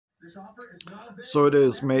So it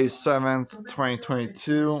is May 7th,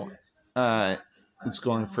 2022. It's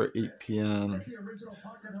going for 8 p.m.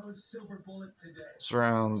 It's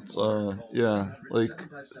around, yeah, like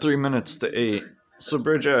 3 minutes to 8. So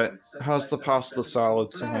Bridget, how's the pasta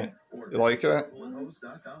salad tonight? You like it?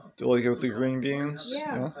 Do you like it with the green beans?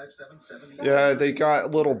 Yeah. Yeah, they got a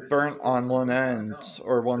little burnt on one end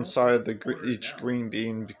or one side of each green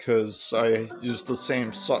bean because I used the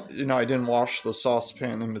same I didn't wash the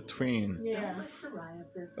saucepan in between. Yeah.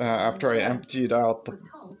 After I emptied out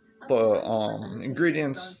the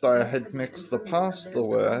ingredients that I had mixed the pasta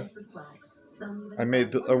with,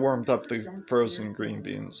 I warmed up the frozen green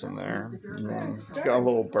beans in there, and then got a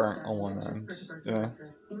little burnt on one end. Yeah,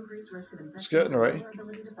 it's good, right?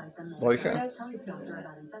 Like it?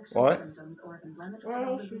 What? What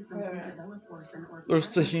else you put in it? There's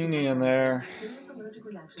tahini in there.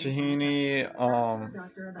 Tahini,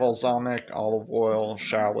 balsamic, olive oil,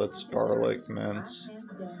 shallots, garlic, minced.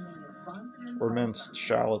 Or minced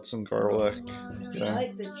shallots and garlic. I Yeah.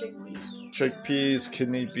 like the chickpeas. Chickpeas,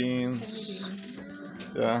 kidney beans.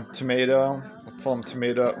 Yeah. Tomato. A plum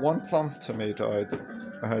tomato. One plum tomato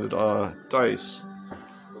I had diced.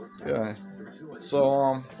 Yeah.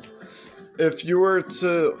 So, if you were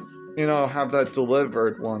to, have that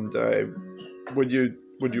delivered one day, would you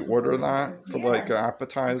order that for like an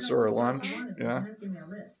appetizer or lunch? Yeah.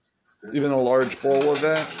 Even a large bowl of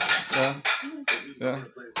it? Yeah. Yeah.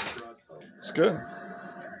 It's good.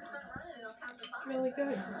 Really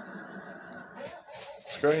good.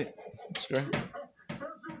 It's great. It's great.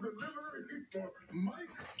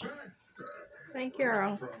 Thank you,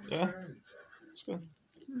 Earl. Yeah. It's good.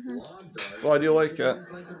 Mm-hmm. Why do you like it?